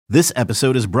This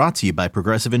episode is brought to you by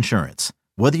Progressive Insurance.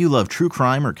 Whether you love true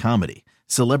crime or comedy,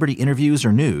 celebrity interviews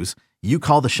or news, you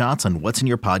call the shots on what's in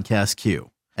your podcast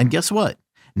queue. And guess what?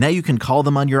 Now you can call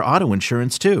them on your auto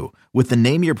insurance too with the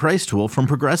Name Your Price tool from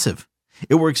Progressive.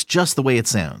 It works just the way it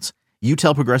sounds. You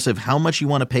tell Progressive how much you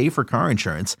want to pay for car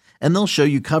insurance, and they'll show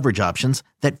you coverage options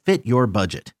that fit your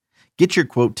budget. Get your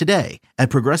quote today at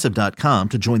Progressive.com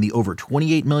to join the over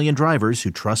 28 million drivers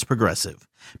who trust Progressive.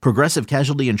 Progressive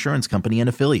Casualty Insurance Company and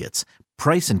Affiliates.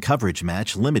 Price and coverage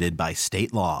match limited by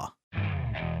state law.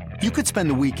 You could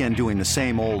spend the weekend doing the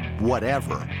same old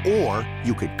whatever, or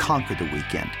you could conquer the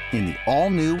weekend in the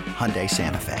all-new Hyundai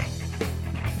Santa Fe.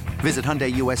 Visit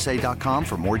HyundaiUSA.com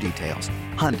for more details.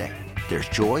 Hyundai, there's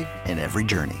joy in every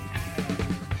journey.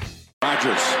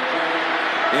 Rodgers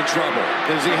in trouble.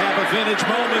 Does he have a vintage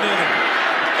moment in him?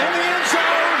 In the end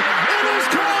zone, it is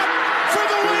caught for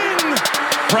the win!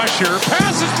 Pressure,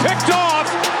 pass is picked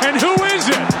off, and who is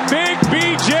it? Big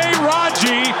B.J.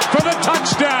 Raji for the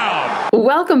touchdown!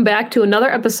 Welcome back to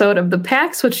another episode of the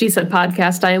Pax What She Said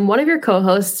podcast. I am one of your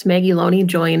co-hosts, Maggie Loney,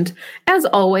 joined, as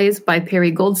always, by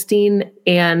Perry Goldstein,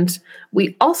 and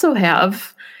we also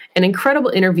have an incredible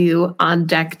interview on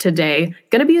deck today.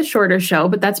 Going to be a shorter show,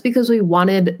 but that's because we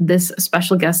wanted this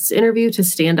special guest's interview to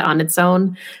stand on its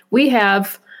own. We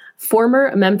have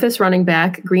former Memphis running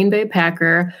back, Green Bay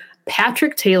Packer,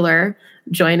 Patrick Taylor,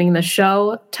 joining the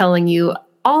show, telling you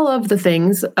all of the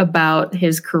things about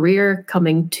his career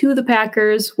coming to the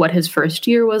Packers, what his first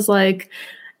year was like.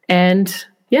 And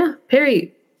yeah,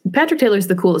 Perry, Patrick Taylor's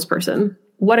the coolest person.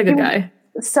 What a good guy.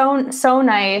 So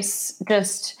nice.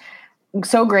 Just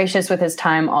so gracious with his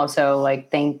time also.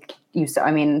 Like, thank you. So,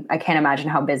 I mean, I can't imagine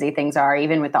how busy things are,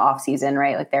 even with the off season,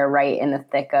 right? Like, they're right in the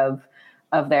thick of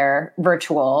their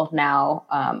virtual now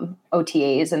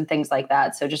OTAs and things like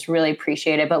that. So just really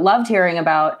appreciate it, but loved hearing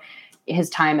about his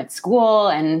time at school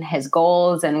and his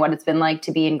goals and what it's been like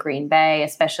to be in Green Bay,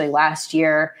 especially last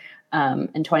year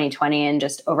in 2020, and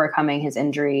just overcoming his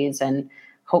injuries and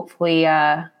hopefully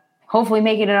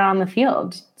making it on the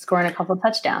field, scoring a couple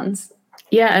touchdowns.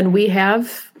 Yeah, and we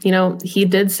have, he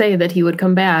did say that he would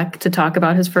come back to talk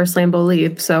about his first Lambeau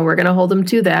Leap, so we're going to hold him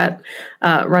to that.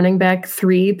 Running back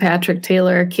 3, Patrick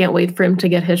Taylor, can't wait for him to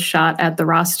get his shot at the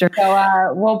roster.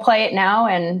 So we'll play it now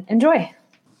and enjoy.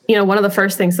 One of the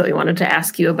first things that we wanted to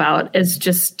ask you about is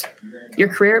just your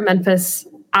career at Memphis.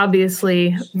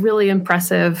 Obviously, really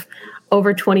impressive.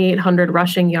 Over 2,800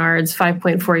 rushing yards,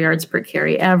 5.4 yards per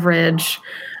carry average,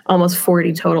 almost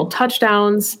 40 total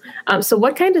touchdowns. So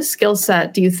what kind of skill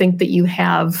set do you think that you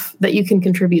have that you can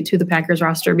contribute to the Packers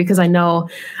roster? Because I know,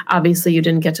 obviously, you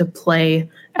didn't get to play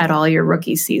at all your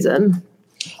rookie season.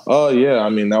 Oh, yeah. I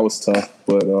mean, that was tough.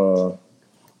 But,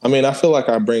 I feel like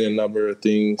I bring a number of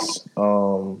things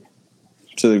to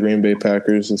the Green Bay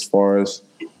Packers as far as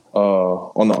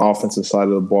on the offensive side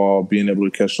of the ball, being able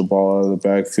to catch the ball out of the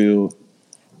backfield,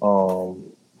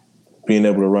 being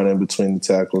able to run in between the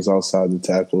tackles, outside the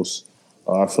tackles.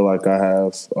 I feel like I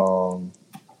have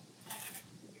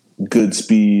good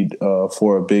speed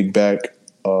for a big back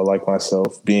like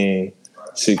myself, being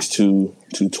 6'2",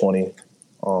 220.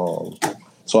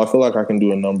 So I feel like I can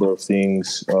do a number of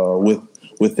things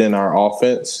within our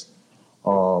offense.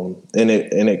 Our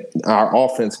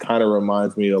offense kind of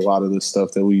reminds me a lot of the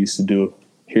stuff that we used to do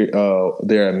here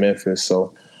there at Memphis.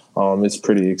 So it's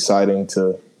pretty exciting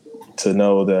to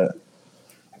know that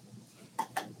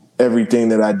everything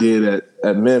that I did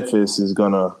at Memphis is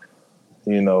gonna,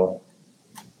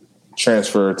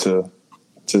 transfer to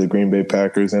the Green Bay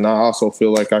Packers. And I also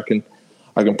feel like I can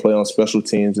play on special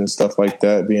teams and stuff like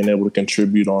that, being able to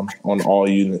contribute on all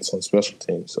units on special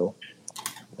teams. So,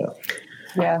 yeah.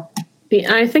 Yeah.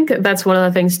 And I think that's one of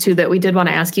the things, too, that we did want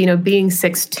to ask you, being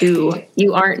 6'2",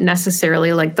 you aren't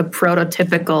necessarily like the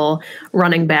prototypical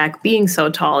running back being so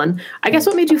tall. And I guess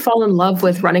what made you fall in love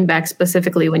with running back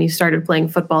specifically when you started playing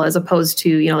football as opposed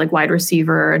to, like wide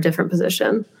receiver or a different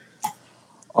position?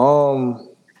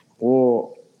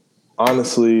 Well,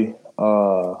 honestly,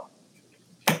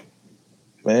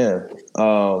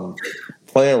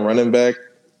 playing running back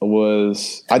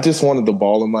I just wanted the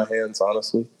ball in my hands,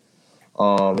 honestly.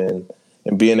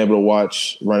 And being able to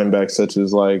watch running backs such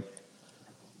as like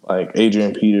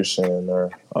Adrian Peterson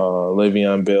or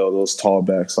Le'Veon Bell, those tall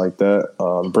backs like that,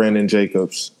 Brandon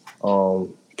Jacobs,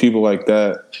 people like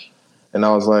that. And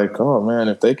I was like, oh man,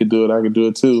 if they could do it, I could do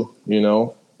it too,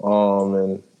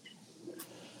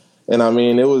 And I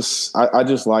mean, I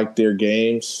just liked their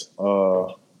games,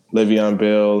 Le'Veon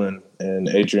Bell and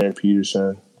Adrian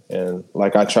Peterson. And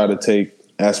like, I try to take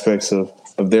aspects of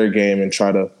their game and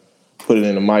try to put it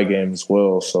into my game as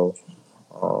well. So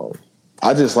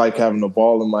I just like having the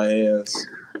ball in my hands,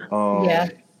 Yeah.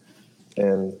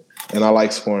 And I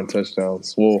like scoring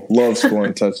touchdowns. Well, love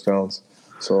scoring touchdowns.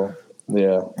 So,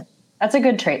 yeah. That's a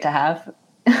good trait to have.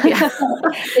 Yeah.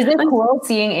 Is it cool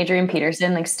seeing Adrian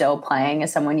Peterson like still playing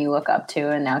as someone you look up to,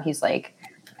 and now he's like,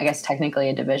 I guess technically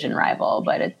a division rival,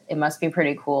 but it must be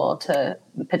pretty cool to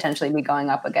potentially be going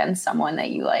up against someone that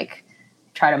you like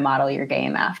try to model your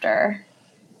game after.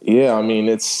 Yeah, I mean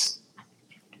it's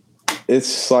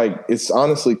like it's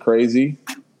honestly crazy.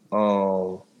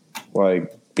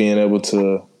 Like being able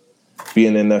to be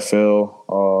in the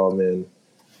NFL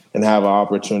and have an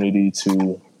opportunity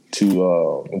to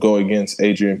go against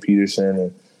Adrian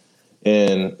Peterson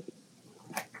and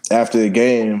after the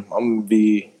game I'm gonna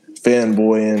be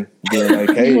fanboying, being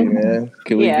like, "Hey man,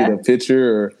 can we get a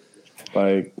picture?" Or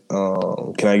like,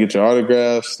 "Can I get your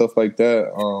autograph?" Stuff like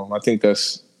that. I think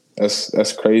that's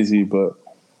crazy, but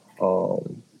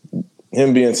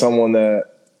him being someone that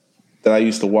I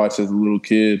used to watch as a little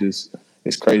kid is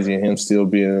crazy, and him still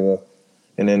being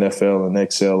in the NFL and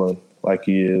excelling like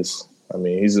he is. I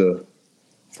mean, he's a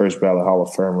first ballot Hall of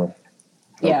Famer,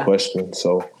 no question.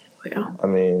 So, I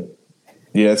mean,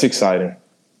 yeah, it's exciting.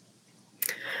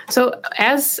 So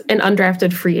as an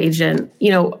undrafted free agent,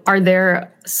 are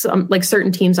there some like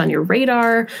certain teams on your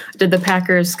radar? Did the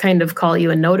Packers kind of call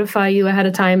you and notify you ahead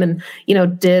of time? And,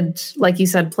 did, like you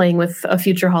said, playing with a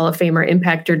future Hall of Famer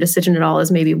impact your decision at all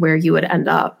as maybe where you would end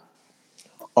up?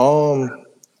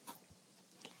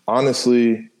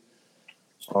 Honestly,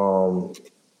 it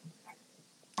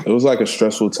was like a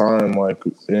stressful time, like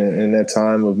in that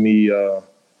time of me,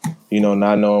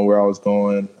 not knowing where I was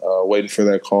going, waiting for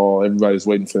that call. Everybody's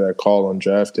waiting for that call on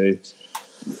draft day,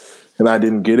 and I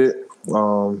didn't get it.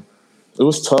 It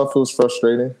was tough. It was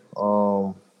frustrating.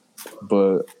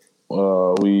 But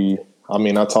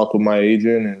I talked with my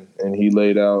agent, and he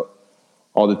laid out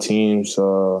all the teams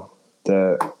that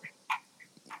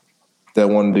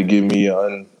wanted to give me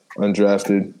an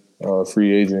undrafted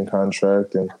free agent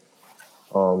contract and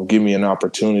give me an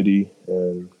opportunity.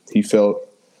 And he felt,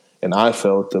 and I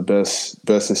felt, the best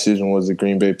decision was the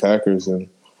Green Bay Packers, and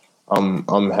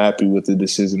I'm happy with the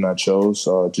decision I chose,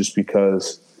 just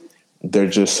because they're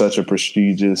just such a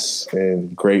prestigious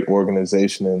and great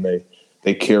organization, and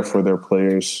they care for their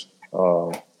players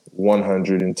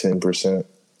 110%.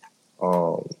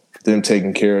 Them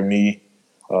taking care of me,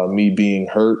 me being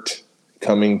hurt,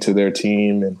 coming to their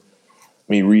team, and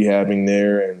me rehabbing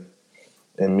there,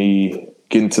 and me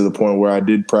getting to the point where I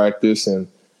did practice, and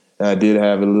I did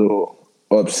have a little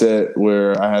upset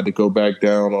where I had to go back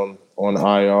down on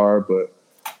IR. But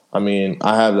I mean,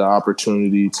 I have the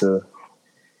opportunity to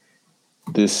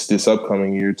this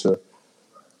upcoming year to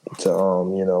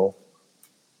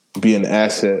be an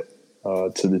asset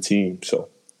to the team. So.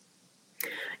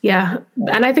 Yeah.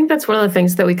 And I think that's one of the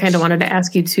things that we kind of wanted to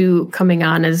ask you too, coming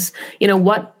on is,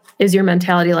 what is your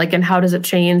mentality like, and how does it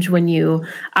change when you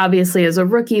obviously as a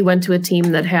rookie went to a team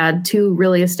that had two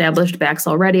really established backs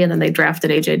already, and then they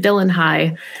drafted AJ Dillon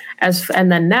high,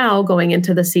 and then now going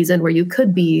into the season where you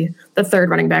could be the third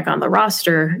running back on the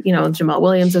roster. Jamal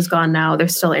Williams is gone now.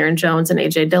 There's still Aaron Jones and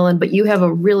AJ Dillon, but you have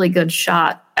a really good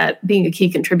shot at being a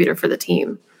key contributor for the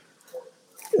team.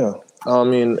 Yeah. I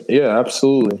mean, yeah,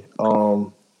 absolutely.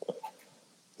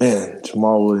 Man,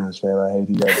 Jamal Williams, man, I hate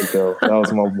he got to go. That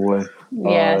was my boy.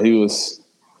 Yeah. He was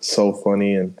so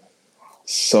funny and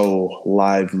so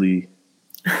lively,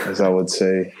 as I would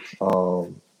say.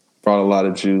 Brought a lot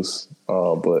of juice.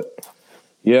 But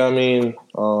yeah, I mean,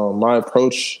 my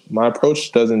approach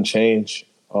doesn't change.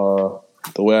 The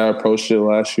way I approached it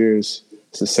last year is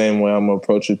the same way I'm gonna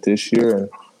approach it this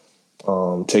year,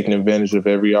 and taking advantage of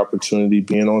every opportunity,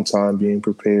 being on time, being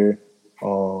prepared,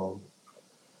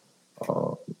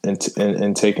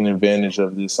 and taking advantage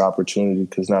of this opportunity,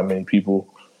 because not many people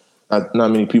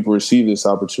receive this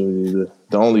opportunity.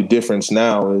 The only difference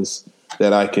now is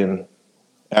that I can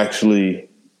actually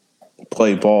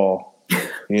play ball.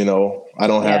 I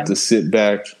don't have to sit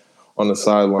back on the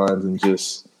sidelines and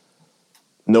just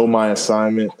know my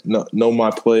assignment, know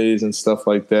my plays and stuff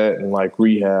like that, and like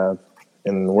rehab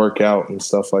and work out and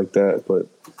stuff like that. But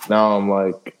now I'm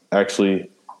like actually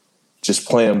just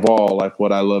playing ball, like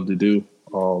what I love to do.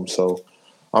 So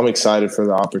I'm excited for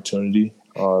the opportunity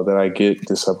that I get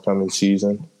this upcoming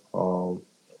season, and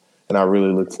I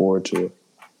really look forward to it.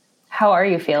 How are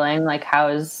you feeling? Like,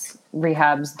 how's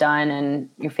rehab's done, and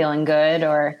you're feeling good?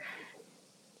 Or,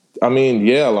 I mean,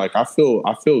 yeah, like I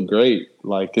feel great.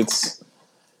 Like it's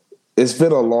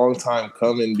been a long time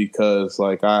coming, because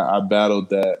like I battled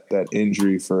that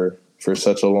injury for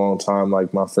such a long time.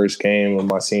 Like my first game of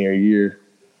my senior year,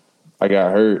 I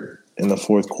got hurt in the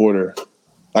fourth quarter.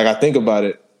 Like I think about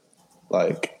it,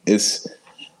 like it's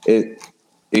it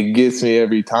gets me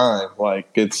every time. Like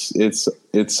it's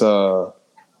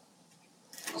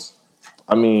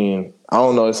I mean, I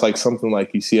don't know. It's like something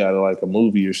like you see out of like a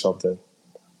movie or something.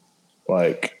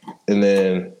 Like, and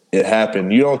then it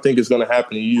happened. You don't think it's going to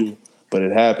happen to you, but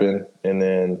it happened. And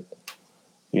then,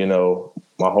 you know,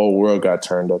 my whole world got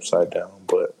turned upside down.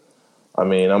 But I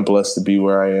mean, I'm blessed to be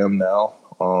where I am now.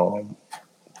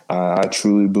 I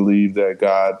truly believe that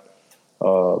God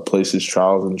places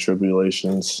trials and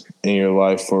tribulations in your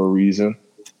life for a reason.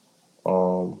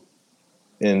 And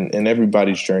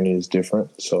everybody's journey is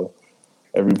different. So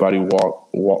everybody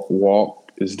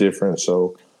walk is different.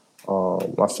 So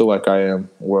I feel like I am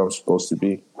where I'm supposed to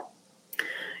be.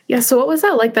 Yeah. So what was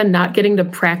that like then not getting to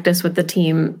practice with the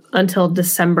team until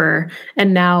December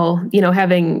and now, you know,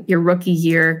 having your rookie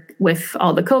year with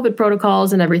all the COVID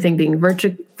protocols and everything being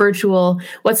virtual?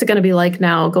 What's it going to be like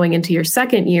now going into your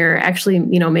second year, actually,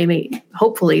 you know, maybe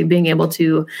hopefully being able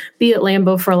to be at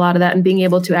Lambeau for a lot of that and being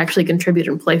able to actually contribute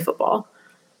and play football?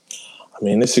 I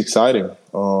mean, it's exciting.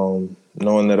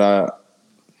 Knowing that I,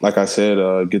 like I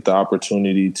said, get the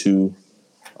opportunity to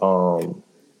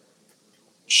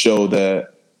show that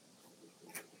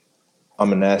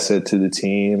I'm an asset to the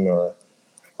team, or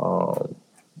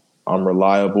I'm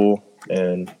reliable,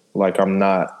 and like I'm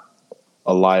not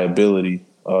a liability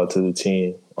to the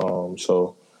team.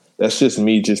 So that's just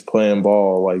me just playing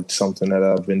ball, like something that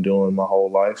I've been doing my whole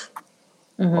life.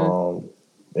 Mm-hmm.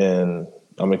 And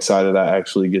I'm excited I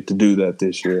actually get to do that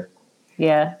this year.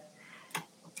 Yeah.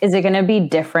 Is it going to be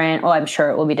different? Well, I'm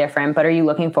sure it will be different, but are you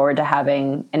looking forward to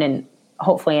having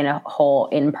hopefully in a whole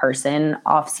in-person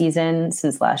off season,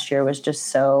 since last year was just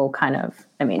so kind of,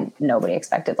 I mean, nobody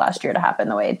expected last year to happen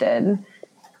the way it did.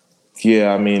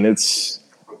 Yeah. I mean, it's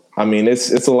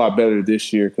a lot better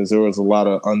this year because there was a lot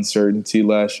of uncertainty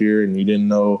last year and you didn't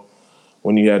know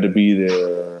when you had to be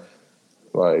there.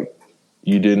 Like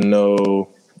you didn't know,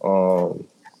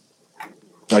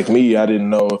 like me, I didn't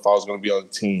know if I was going to be on the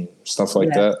team, stuff like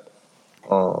that.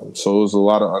 So it was a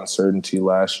lot of uncertainty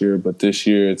last year, but this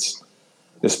year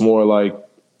it's more like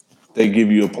they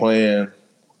give you a plan.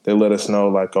 They let us know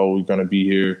like, oh, we're going to be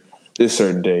here this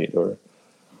certain date, or,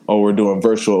 oh, we're doing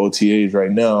virtual OTAs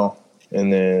right now,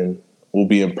 and then we'll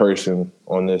be in person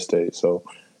on this date. So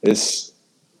it's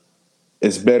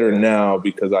better now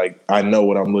because I know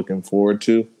what I'm looking forward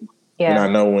to, and I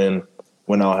know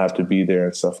when I'll have to be there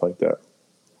and stuff like that.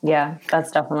 Yeah,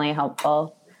 that's definitely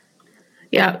helpful.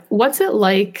 Yeah. What's it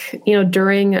like, you know,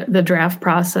 during the draft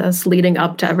process leading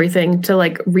up to everything to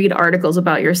like read articles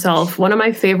about yourself? One of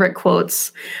my favorite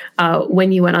quotes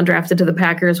when you went undrafted to the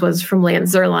Packers was from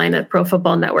Lance Zierlein at Pro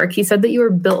Football Network. He said that you were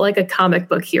built like a comic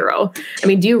book hero. I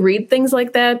mean, do you read things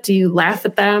like that? Do you laugh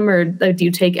at them, or do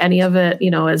you take any of it, you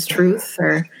know, as truth?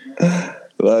 Or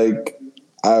like,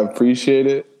 I appreciate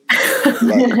it.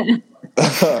 Like,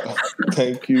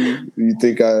 thank you. You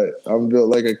think I'm built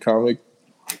like a comic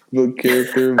book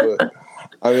character, but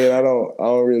I mean, I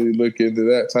don't really look into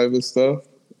that type of stuff,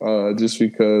 just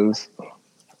because,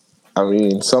 I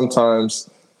mean, sometimes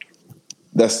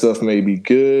that stuff may be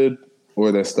good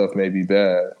or that stuff may be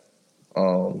bad.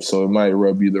 So it might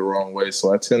rub you the wrong way.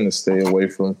 So I tend to stay away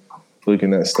from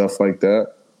looking at stuff like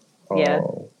that.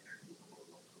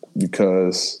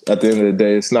 Because at the end of the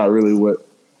day, it's not really what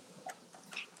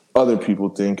other people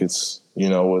think. It's, you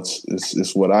know,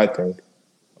 it's what I think.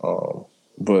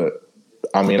 But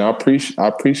I mean, I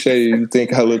appreciate you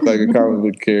think I look like a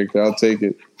comic book character. I'll take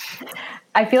it.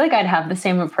 I feel like I'd have the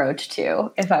same approach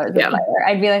too if I was a player.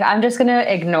 I'd be like, I'm just gonna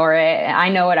ignore it. I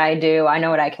know what I do. I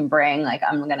know what I can bring. Like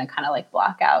I'm gonna kind of like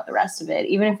block out the rest of it,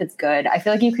 even if it's good. I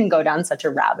feel like you can go down such a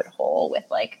rabbit hole with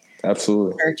like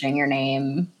absolutely searching your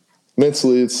name.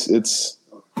 Mentally,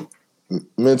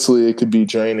 mentally it could be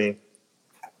draining,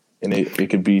 and it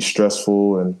could be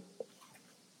stressful and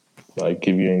like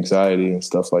give you anxiety and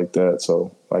stuff like that.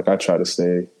 So like I try to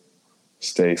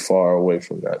stay far away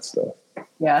from that stuff.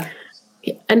 Yeah.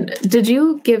 And did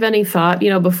you give any thought, you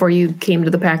know, before you came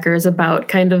to the Packers about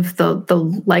kind of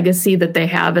the legacy that they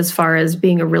have as far as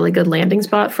being a really good landing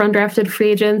spot for undrafted free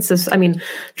agents? I mean,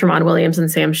 Tramon Williams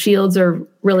and Sam Shields are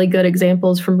really good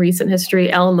examples from recent history.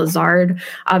 Allen Lazard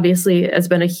obviously has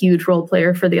been a huge role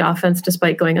player for the offense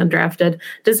despite going undrafted.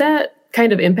 Does that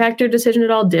kind of impact your decision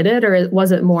at all? Did it? Or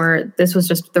was it more, this was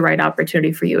just the right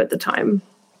opportunity for you at the time?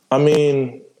 I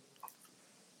mean,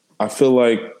 I feel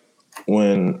like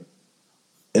when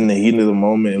in the heat of the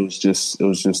moment, it was just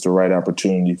the right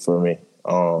opportunity for me.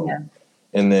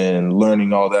 And then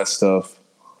learning all that stuff,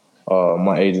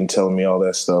 my agent telling me all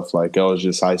that stuff, like I was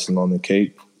just icing on the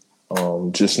cake.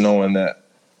 Just knowing that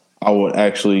I would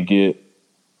actually get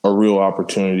a real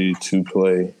opportunity to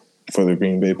play for the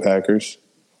Green Bay Packers.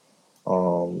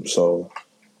 So,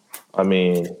 I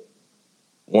mean,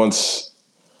 once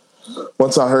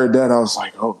I heard that, I was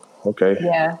like, oh, okay.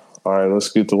 Yeah. All right, let's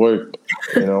get to work.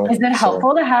 You know, is it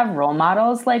helpful to have role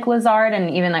models like Lazard and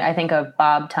even like I think of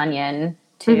Bob Tunyon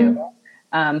too,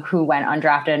 who went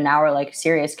undrafted and now are like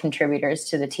serious contributors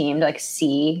to the team to like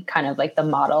see kind of like the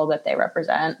model that they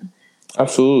represent?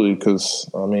 Absolutely, because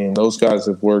I mean, those guys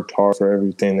have worked hard for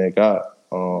everything they got,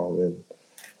 and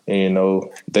you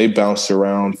know, they bounced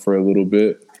around for a little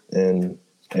bit and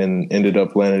ended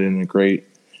up landing in a great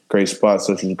spot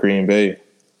such as Green Bay.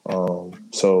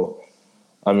 So.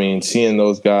 I mean, seeing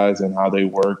those guys and how they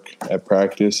work at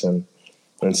practice and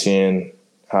seeing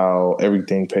how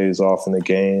everything pays off in the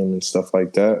game and stuff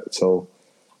like that. So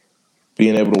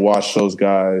being able to watch those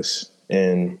guys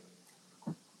and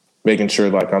making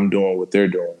sure like I'm doing what they're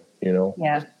doing, you know?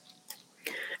 Yeah.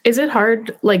 Is it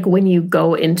hard, like when you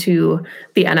go into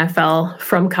the NFL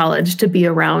from college, to be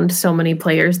around so many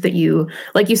players that you,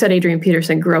 like you said, Adrian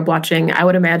Peterson grew up watching? I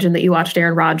would imagine that you watched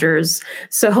Aaron Rodgers.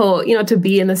 So, you know, to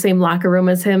be in the same locker room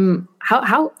as him,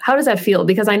 how does that feel?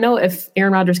 Because I know if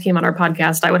Aaron Rodgers came on our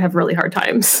podcast, I would have really hard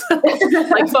times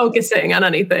like focusing on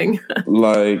anything.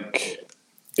 Like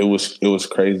it was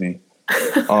crazy.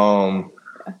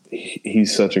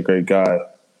 He's such a great guy.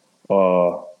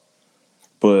 But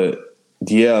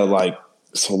yeah, like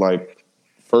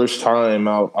first time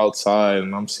outside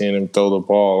and I'm seeing him throw the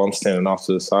ball, I'm standing off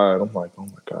to the side. I'm like, oh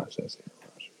my gosh, that's Aaron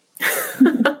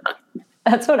Rodgers.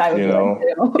 That's what I would do.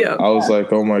 Yeah. I was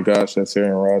like, oh my gosh, that's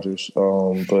Aaron Rodgers.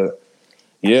 But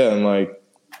yeah, and like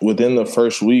within the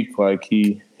first week, like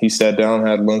he sat down,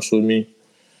 had lunch with me,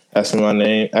 asked me my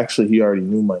name. Actually, he already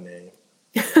knew my name,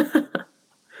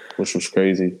 which was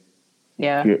crazy.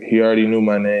 Yeah. He already knew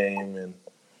my name, and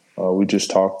we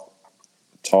just talked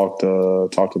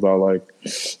about like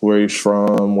where he's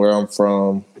from, where I'm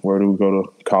from, where do we go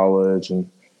to college and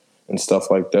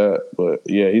stuff like that. But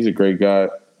yeah, he's a great guy.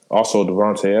 Also,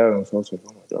 Devontae Adams. I was like,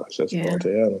 oh my gosh, that's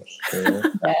Devontae Adams. You know?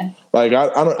 Yeah. Like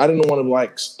I didn't want to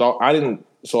like stalk. I didn't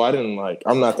like.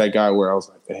 I'm not that guy where I was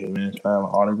like, hey man, can I have an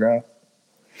autograph?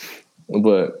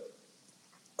 But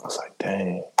I was like,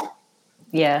 dang.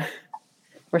 Yeah.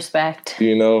 Respect.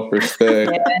 You know,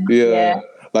 respect. Yeah.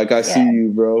 Like I see you,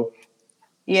 bro.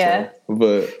 Yeah. So,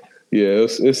 but yeah,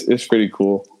 it's pretty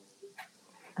cool.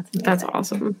 That's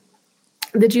awesome.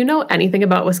 Did you know anything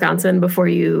about Wisconsin before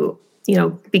you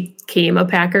became a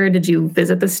Packer? Did you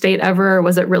visit the state ever, or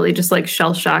was it really just like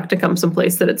shell shock to come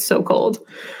someplace that it's so cold?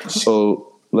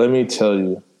 So let me tell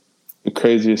you, the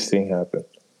craziest thing happened.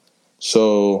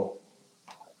 So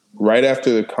right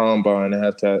after the combine,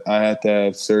 I had to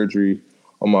have surgery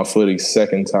on my foot a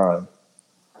second time,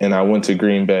 and I went to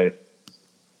Green Bay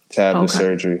to have the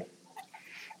surgery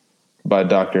by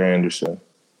Dr. Anderson.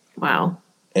 Wow.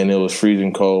 And it was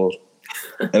freezing cold.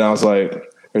 And I was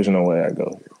like, there's no way I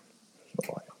go here.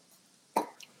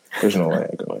 There's no way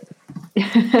I go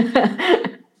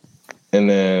here. And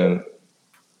then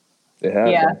it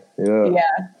happened. Yeah.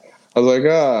 I was like,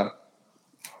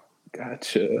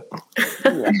 gotcha.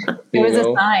 It was a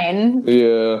sign.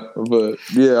 Yeah, but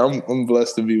yeah, I'm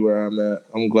blessed to be where I'm at.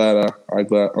 I'm glad I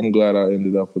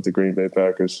ended up with the Green Bay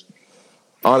Packers.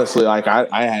 Honestly, like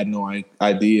I had no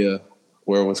idea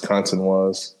where Wisconsin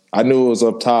was. I knew it was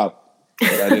up top,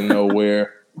 but I didn't know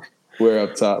where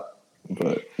up top.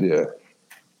 But yeah.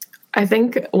 I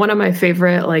think one of my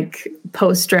favorite like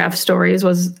post-draft stories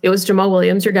was Jamal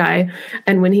Williams, your guy,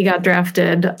 and when he got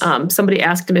drafted, somebody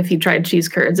asked him if he tried cheese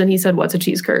curds, and he said, "What's a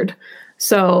cheese curd?"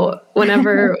 So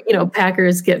whenever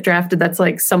Packers get drafted, that's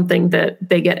like something that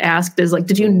they get asked is like,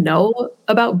 "Did you know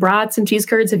about brats and cheese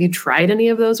curds? Have you tried any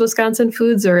of those Wisconsin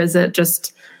foods, or is it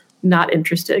just not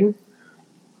interesting?"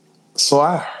 So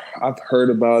I've heard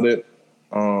about it.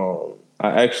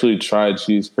 I actually tried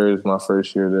cheese curds my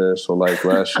first year there. So like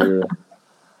last year,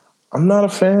 I'm not a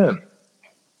fan.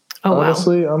 Oh,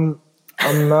 honestly, wow.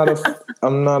 I'm not a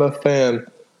fan.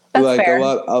 That's like fair. a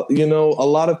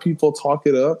lot of people talk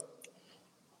it up.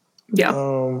 Yeah.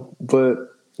 But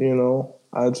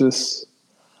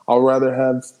I'll rather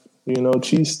have,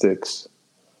 cheese sticks.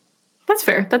 That's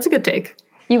fair. That's a good take.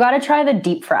 You got to try the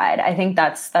deep fried. I think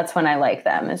that's when I like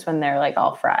them, is when they're like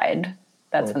all fried.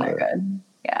 That's when they're good.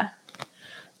 Yeah.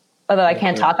 Although I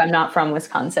can't talk, I'm not from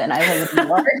Wisconsin. I live in New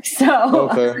York, so.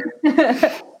 Okay.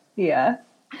 Yeah.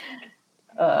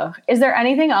 Is there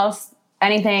anything else,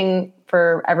 anything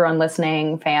for everyone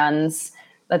listening, fans,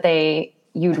 that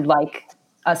you'd like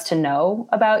us to know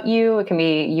about you? It can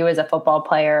be you as a football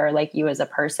player, like you as a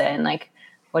person. Like,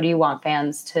 what do you want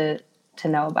fans to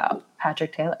know about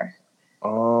Patrick Taylor?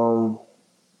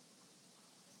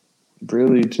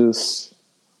 really just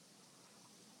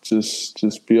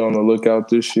be on the lookout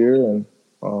this year, and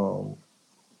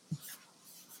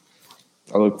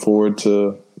I look forward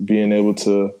to being able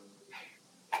to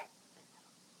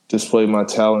display my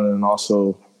talent and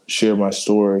also share my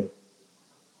story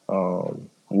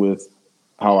with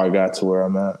how I got to where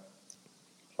I'm at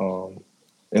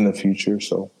in the future.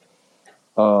 So,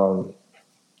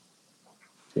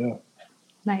 yeah.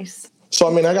 Nice. So,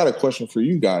 I mean, I got a question for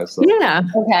you guys, though. Yeah.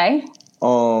 Okay.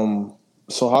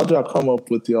 So how did y'all come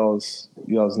up with y'all's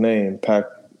name?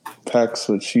 Pack's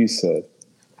What She Said.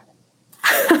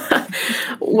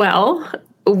 Well,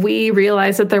 we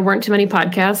realized that there weren't too many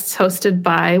podcasts hosted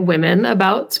by women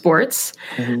about sports.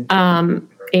 Mm-hmm.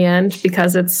 And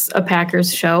because it's a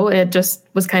Packers show, it just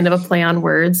was kind of a play on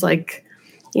words. Like,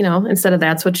 you know, instead of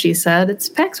That's What She Said, it's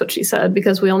Pack's What She Said,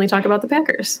 because we only talk about the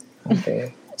Packers.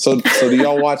 Okay. So do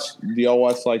y'all watch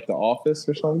like The Office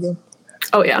or something?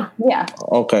 Oh yeah. Yeah.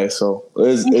 Okay. So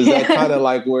is that kind of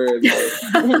like where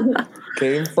it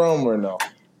came from, or no?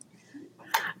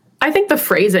 I think the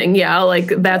phrasing, like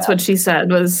That's What She Said,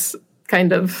 was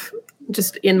kind of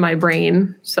just in my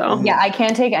brain. So yeah, I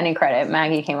can't take any credit.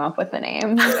 Maggie came up with the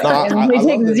name. I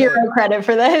take zero credit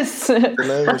for this. The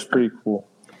name is pretty cool.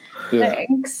 Yeah.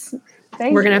 Thanks.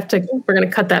 We're gonna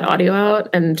cut that audio out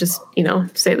and just,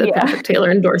 say that Patrick Taylor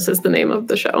endorses the name of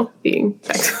the show being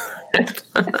Pack's.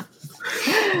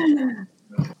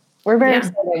 We're very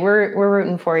excited. We're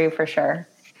rooting for you for sure.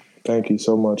 Thank you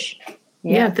so much.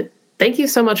 Yeah. Thank you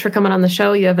so much for coming on the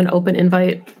show. You have an open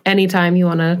invite anytime you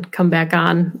want to come back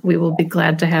on. We will be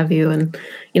glad to have you. And,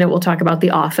 we'll talk about The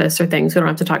Office or things. We don't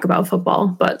have to talk about football,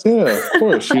 but. Yeah, of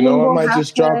course. I might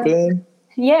just drop in.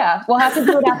 Yeah. We'll have to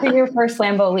do it after your first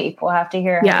Lambeau Leap. We'll have to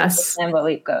hear how the Lambeau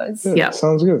Leap goes. Yeah.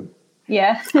 Sounds good.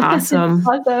 Yeah. Awesome.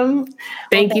 Awesome.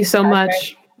 Thank you so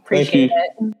much. Appreciate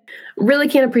it. Really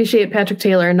can't appreciate Patrick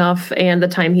Taylor enough and the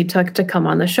time he took to come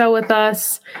on the show with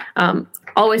us.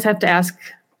 Always have to ask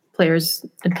players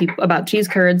and people about cheese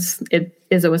curds. It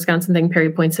is a Wisconsin thing.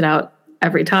 Perry points it out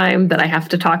every time that I have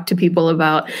to talk to people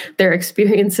about their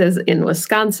experiences in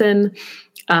Wisconsin.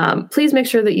 Please make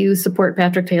sure that you support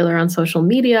Patrick Taylor on social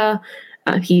media.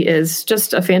 He is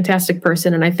just a fantastic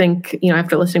person. And I think,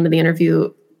 after listening to the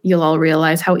interview, you'll all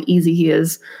realize how easy he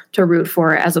is to root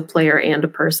for as a player and a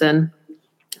person.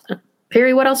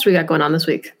 Perry, what else do we got going on this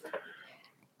week?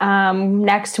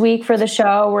 Next week for the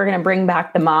show, we're going to bring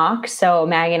back the mock. So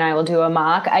Maggie and I will do a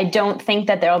mock. I don't think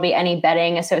that there will be any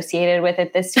betting associated with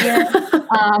it this year,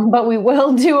 but we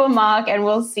will do a mock and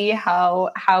we'll see how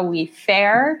we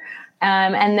fare.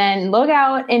 And then look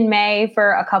out in May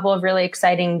for a couple of really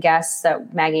exciting guests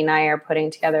that Maggie and I are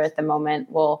putting together at the moment.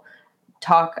 We'll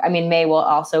talk. May will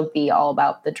also be all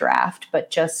about the draft, but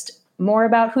just more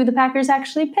about who the Packers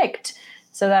actually picked.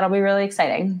 So that'll be really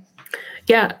exciting.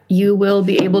 Yeah, you will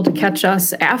be able to catch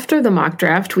us after the mock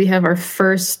draft. We have our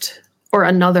first or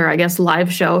another,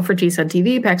 live show for She Said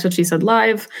TV, Pack's What She Said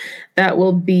Live. That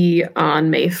will be on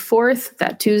May 4th,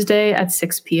 that Tuesday at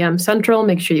 6 p.m. Central.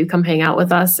 Make sure you come hang out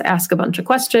with us, ask a bunch of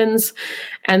questions.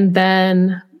 And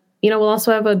then, we'll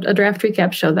also have a draft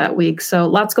recap show that week. So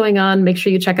lots going on. Make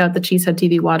sure you check out the She Said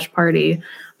TV watch party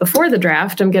before the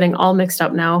draft. I'm getting all mixed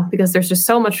up now because there's just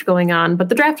so much going on. But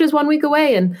the draft is 1 week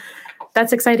away, and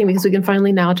that's exciting because we can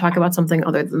finally now talk about something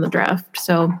other than the draft.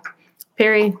 So,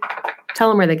 Perry, tell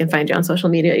them where they can find you on social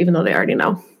media, even though they already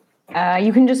know.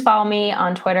 You can just follow me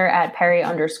on Twitter at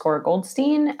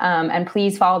Perry_Goldstein. And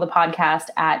please follow the podcast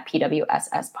at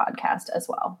PWSS Podcast as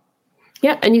well.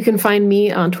 Yeah, and you can find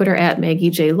me on Twitter at Maggie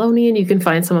J. Loney, and you can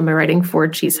find some of my writing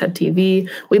for She Said TV.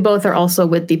 We both are also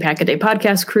with the Pack-A-Day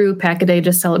podcast crew. Pack-A-Day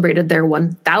just celebrated their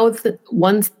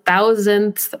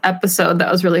 1,000th episode.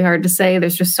 That was really hard to say.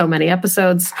 There's just so many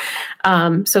episodes.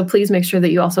 So please make sure that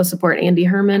you also support Andy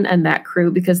Herman and that crew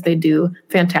because they do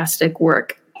fantastic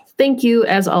work. Thank you,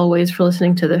 as always, for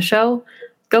listening to the show.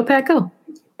 Go Pack Go.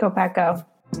 Go Pack Go.